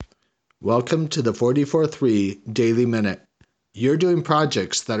Welcome to the 44.3 Daily Minute. You're doing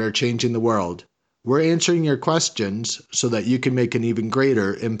projects that are changing the world. We're answering your questions so that you can make an even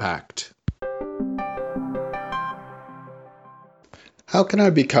greater impact. How can I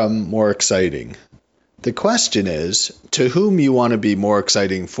become more exciting? The question is, to whom you want to be more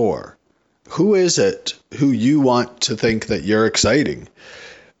exciting for? Who is it who you want to think that you're exciting?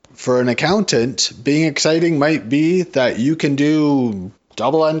 For an accountant, being exciting might be that you can do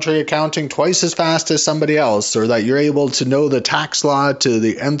double entry accounting twice as fast as somebody else, or that you're able to know the tax law to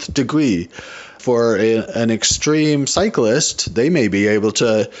the nth degree. For an extreme cyclist, they may be able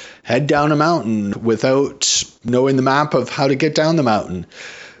to head down a mountain without knowing the map of how to get down the mountain.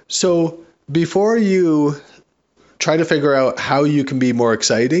 So before you try to figure out how you can be more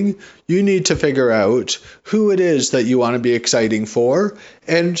exciting, you need to figure out who it is that you want to be exciting for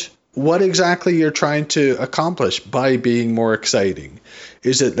and what exactly you're trying to accomplish by being more exciting.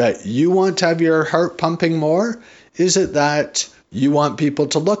 Is it that you want to have your heart pumping more? Is it that you want people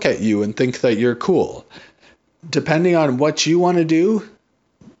to look at you and think that you're cool? Depending on what you want to do,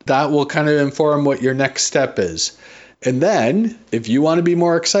 that will kind of inform what your next step is. And then, if you want to be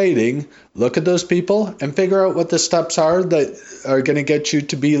more exciting, look at those people and figure out what the steps are that are going to get you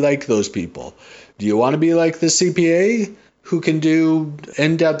to be like those people. Do you want to be like the CPA who can do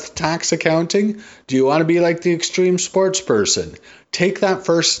in-depth tax accounting? Do you want to be like the extreme sports person? Take that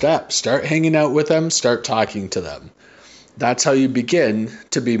first step. Start hanging out with them. Start talking to them. That's how you begin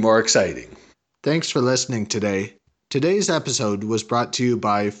to be more exciting. Thanks for listening today. Today's episode was brought to you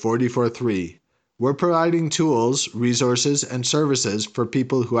by 44.3. We're providing tools, resources, and services for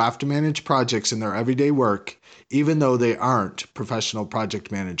people who have to manage projects in their everyday work, even though they aren't professional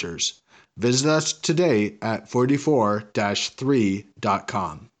project managers. Visit us today at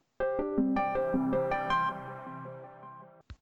 44-3.com.